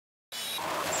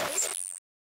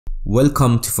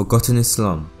Welcome to Forgotten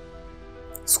Islam.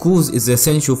 Schools is the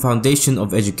essential foundation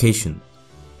of education.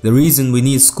 The reason we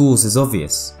need schools is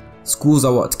obvious. Schools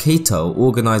are what cater or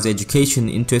organize education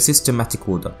into a systematic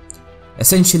order.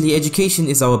 Essentially, education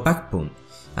is our backbone,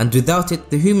 and without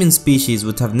it, the human species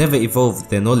would have never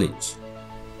evolved their knowledge.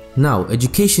 Now,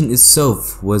 education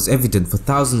itself was evident for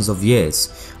thousands of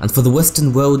years, and for the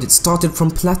Western world it started from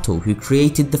Plato, who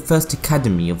created the first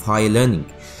academy of higher learning.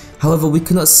 However, we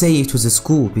cannot say it was a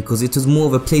school because it was more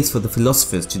of a place for the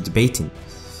philosophers to debate in.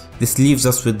 This leaves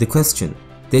us with the question,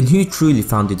 then who truly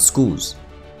founded schools?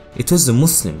 It was the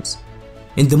Muslims.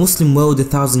 In the Muslim world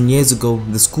 1,000 years ago,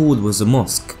 the school was a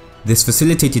mosque. This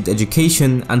facilitated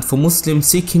education, and for Muslims,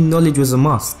 seeking knowledge was a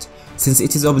must, since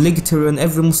it is obligatory on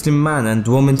every Muslim man and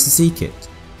woman to seek it.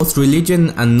 Both religion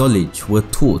and knowledge were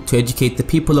taught to educate the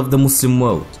people of the Muslim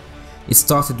world. It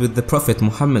started with the Prophet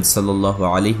Muhammad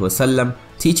ﷺ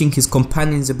teaching his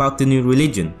companions about the new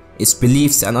religion, its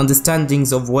beliefs and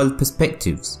understandings of world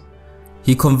perspectives.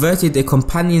 He converted a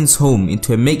companion's home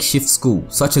into a makeshift school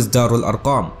such as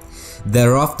Al-Arqam.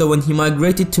 Thereafter, when he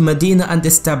migrated to Medina and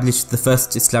established the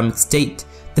first Islamic state,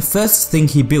 the first thing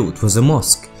he built was a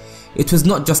mosque. It was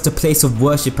not just a place of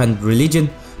worship and religion,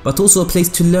 but also a place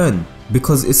to learn,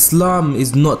 because Islam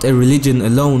is not a religion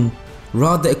alone,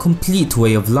 rather a complete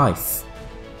way of life.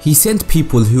 He sent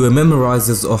people who were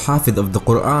memorizers or hafidh of the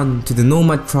Quran to the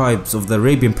nomad tribes of the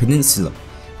Arabian Peninsula,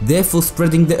 therefore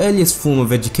spreading the earliest form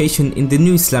of education in the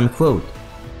new Islamic world.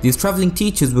 These travelling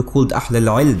teachers were called Ahl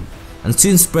al-Ilm, and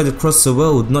soon spread across the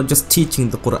world, not just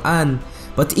teaching the Quran,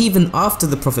 but even after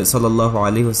the Prophet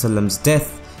ﷺ's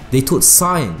death, they taught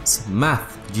science,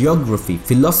 math, geography,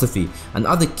 philosophy and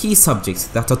other key subjects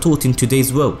that are taught in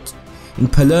today's world. In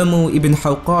Palermo, Ibn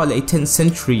Hawqal, a 10th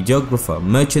century geographer,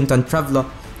 merchant and traveller,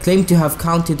 claimed to have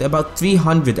counted about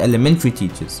 300 elementary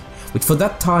teachers, which for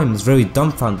that time was very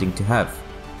dumbfounding to have.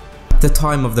 At the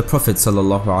time of the Prophet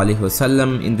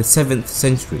ﷺ in the 7th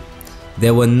century,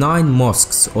 there were 9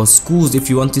 mosques or schools if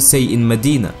you want to say in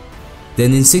Medina.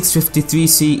 Then in 653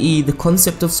 CE the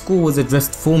concept of school was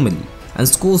addressed formally, and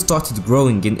schools started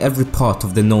growing in every part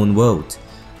of the known world.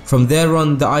 From there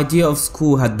on, the idea of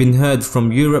school had been heard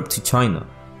from Europe to China.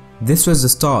 This was the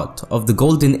start of the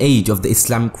golden age of the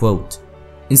Islamic world.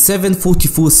 In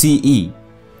 744 CE,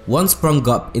 one sprung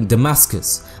up in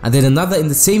Damascus, and then another in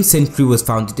the same century was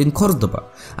founded in Cordoba,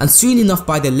 and soon enough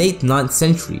by the late 9th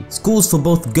century, schools for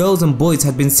both girls and boys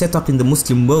had been set up in the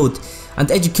Muslim world,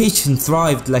 and education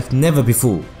thrived like never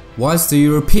before. Whilst the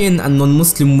European and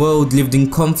non-Muslim world lived in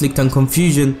conflict and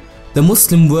confusion, the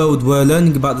Muslim world were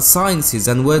learning about the sciences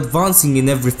and were advancing in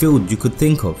every field you could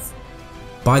think of.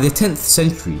 By the 10th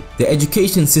century, the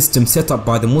education system set up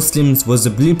by the Muslims was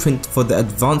a blueprint for the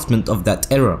advancement of that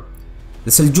era.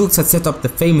 The Seljuks had set up the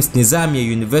famous Nizamiya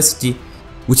University,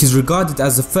 which is regarded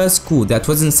as the first school that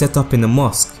wasn't set up in a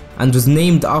mosque, and was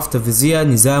named after Vizier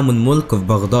Nizam al-Mulk of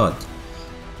Baghdad.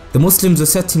 The Muslims were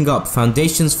setting up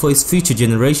foundations for its future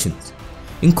generations.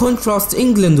 In contrast,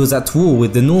 England was at war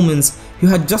with the Normans, who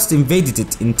had just invaded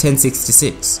it in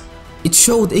 1066. It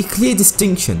showed a clear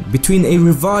distinction between a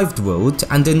revived world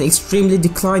and an extremely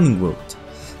declining world.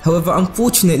 However,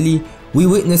 unfortunately, we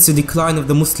witness the decline of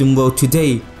the Muslim world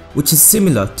today, which is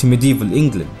similar to medieval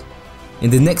England.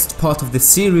 In the next part of the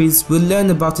series, we'll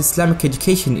learn about Islamic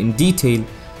education in detail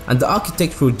and the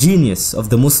architectural genius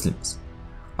of the Muslims.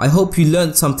 I hope you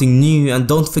learned something new, and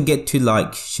don't forget to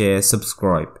like, share,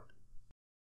 subscribe.